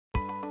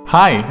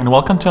Hi, and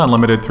welcome to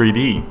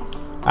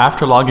Unlimited3D.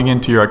 After logging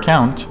into your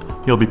account,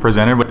 you'll be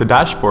presented with the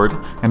dashboard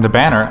and a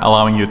banner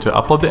allowing you to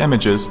upload the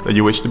images that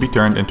you wish to be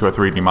turned into a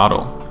 3D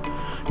model.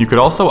 You could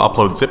also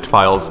upload zipped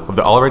files of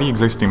the already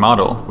existing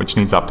model, which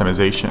needs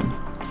optimization.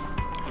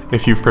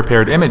 If you've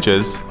prepared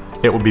images,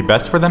 it would be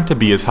best for them to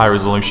be as high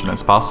resolution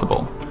as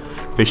possible.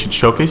 They should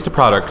showcase the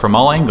product from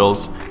all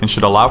angles and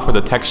should allow for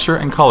the texture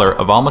and color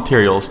of all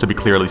materials to be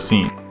clearly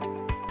seen.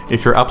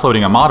 If you're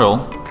uploading a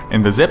model,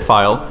 in the zip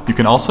file, you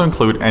can also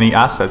include any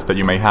assets that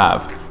you may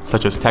have,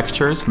 such as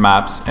textures,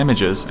 maps,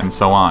 images, and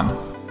so on.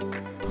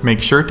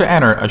 Make sure to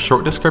enter a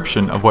short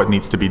description of what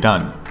needs to be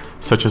done,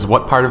 such as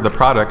what part of the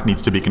product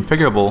needs to be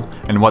configurable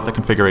and what the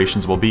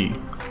configurations will be.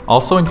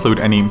 Also include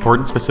any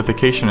important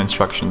specification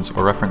instructions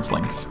or reference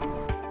links.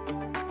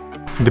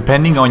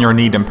 Depending on your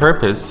need and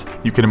purpose,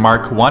 you can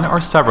mark one or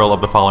several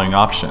of the following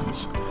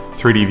options: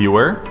 3D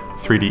Viewer,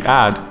 3D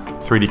Add,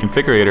 3D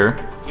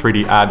Configurator,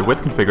 3D Add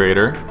with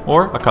Configurator,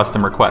 or a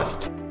custom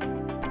request,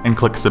 and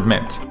click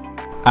Submit.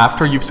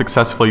 After you've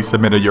successfully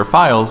submitted your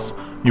files,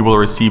 you will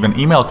receive an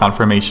email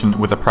confirmation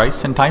with a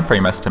price and time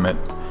frame estimate.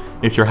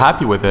 If you're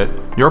happy with it,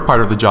 your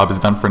part of the job is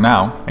done for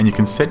now, and you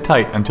can sit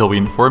tight until we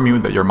inform you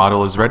that your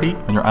model is ready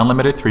on your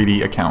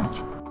Unlimited3D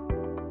account.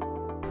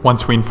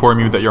 Once we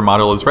inform you that your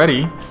model is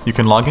ready, you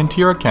can log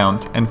into your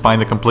account and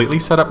find the completely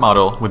set up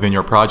model within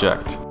your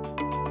project.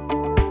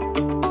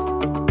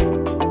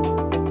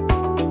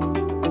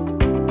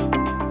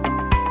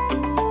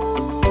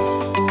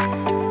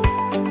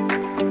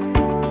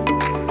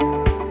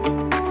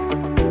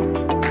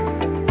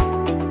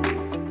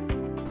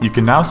 You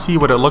can now see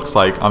what it looks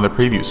like on the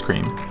preview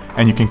screen,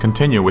 and you can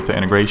continue with the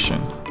integration.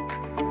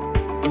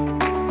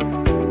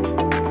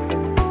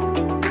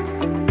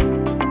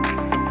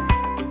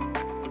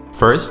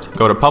 First,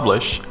 go to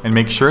Publish and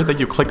make sure that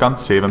you click on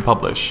Save and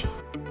Publish.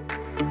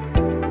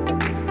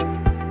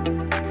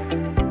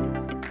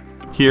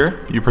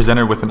 Here, you're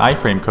presented with an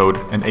iframe code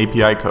and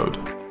API code.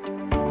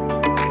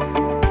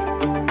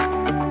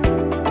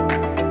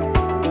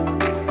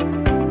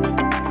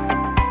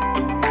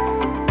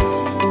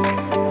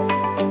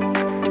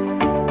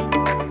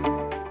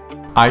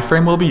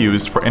 iframe will be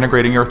used for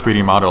integrating your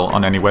 3D model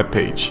on any web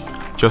page.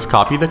 Just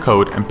copy the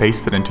code and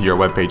paste it into your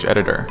web page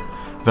editor.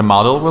 The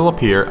model will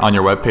appear on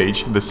your web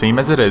page the same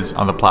as it is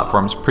on the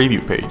platform's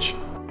preview page.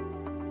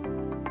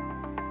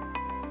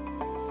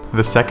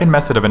 The second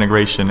method of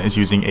integration is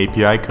using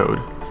API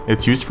code.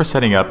 It's used for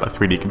setting up a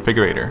 3D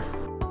configurator.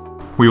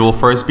 We will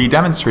first be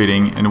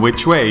demonstrating in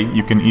which way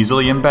you can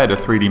easily embed a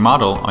 3D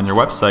model on your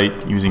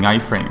website using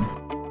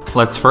iframe.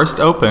 Let's first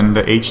open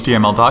the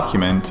HTML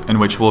document in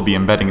which we'll be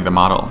embedding the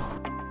model.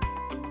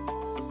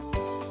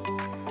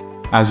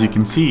 As you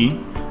can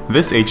see,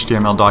 this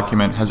HTML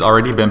document has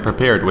already been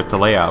prepared with the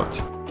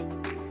layout.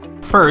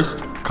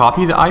 First,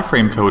 copy the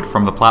iframe code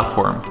from the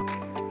platform.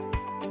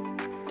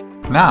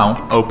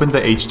 Now, open the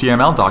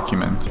HTML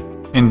document.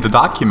 In the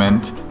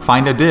document,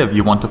 find a div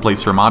you want to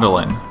place your model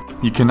in.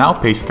 You can now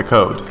paste the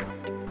code.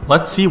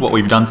 Let's see what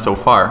we've done so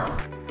far.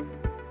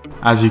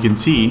 As you can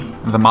see,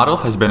 the model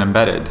has been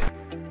embedded.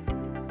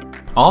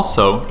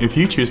 Also, if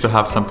you choose to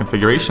have some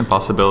configuration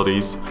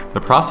possibilities, the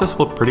process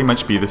will pretty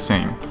much be the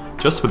same,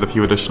 just with a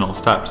few additional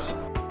steps.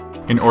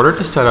 In order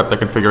to set up the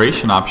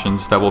configuration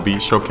options that will be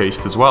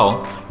showcased as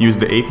well, use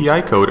the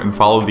API code and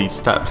follow these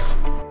steps.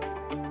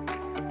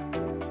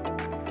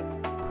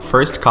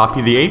 First,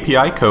 copy the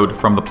API code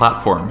from the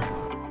platform.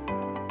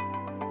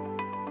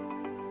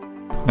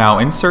 Now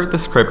insert the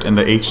script in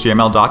the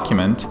HTML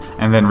document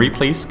and then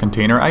replace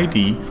container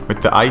ID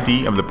with the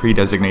ID of the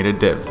pre-designated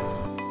div.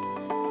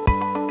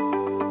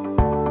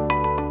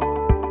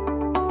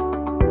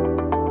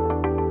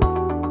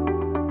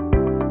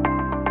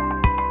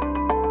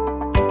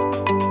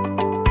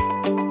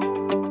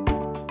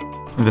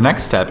 The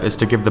next step is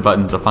to give the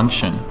buttons a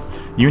function.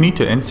 You need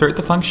to insert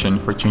the function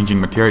for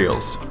changing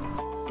materials.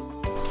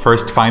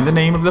 First, find the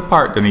name of the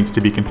part that needs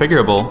to be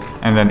configurable,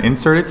 and then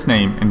insert its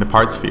name in the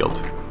parts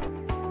field.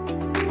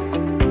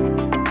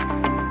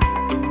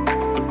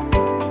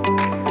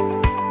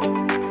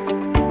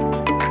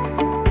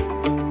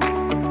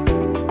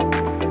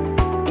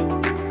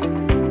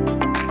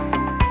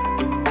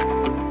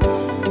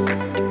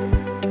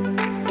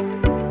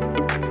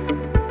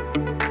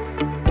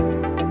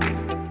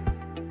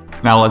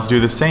 Now let's do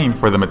the same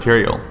for the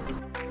material.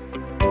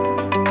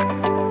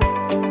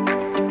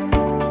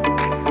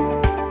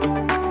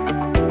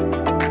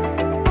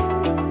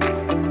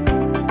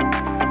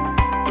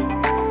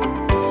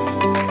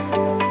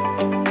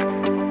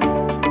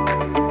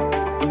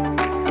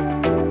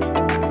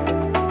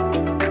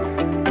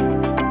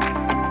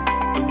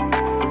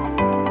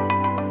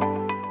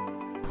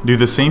 Do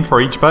the same for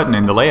each button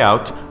in the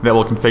layout that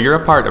will configure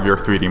a part of your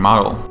 3D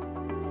model.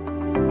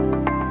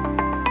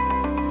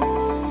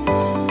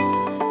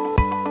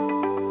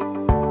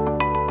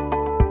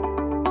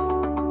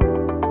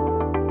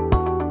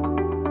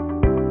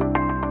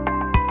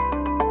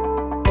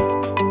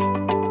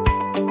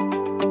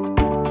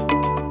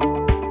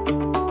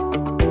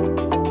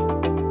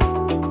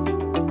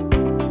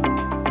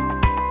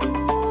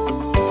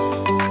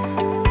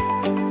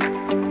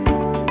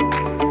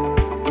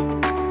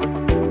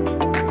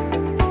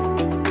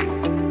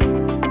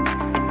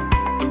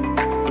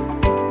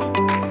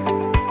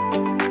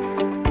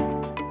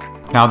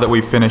 Now that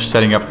we've finished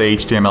setting up the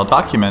HTML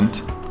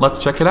document,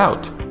 let's check it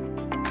out.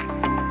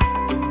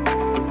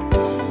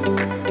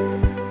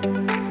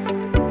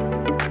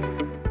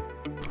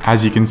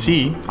 As you can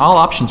see, all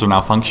options are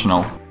now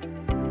functional.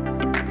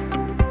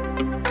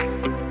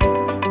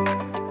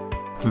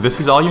 This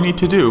is all you need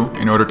to do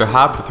in order to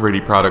have the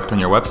 3D product on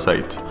your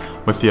website,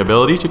 with the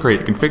ability to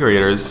create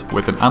configurators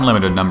with an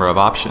unlimited number of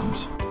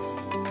options.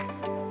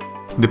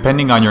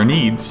 Depending on your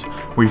needs,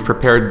 we've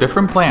prepared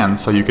different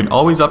plans so you can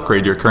always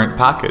upgrade your current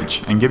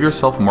package and give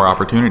yourself more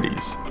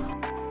opportunities.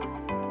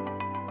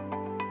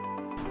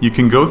 You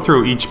can go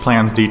through each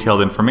plan's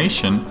detailed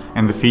information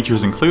and the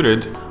features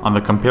included on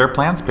the Compare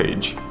Plans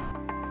page.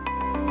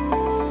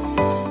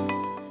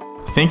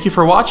 Thank you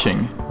for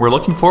watching. We're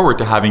looking forward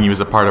to having you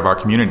as a part of our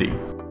community.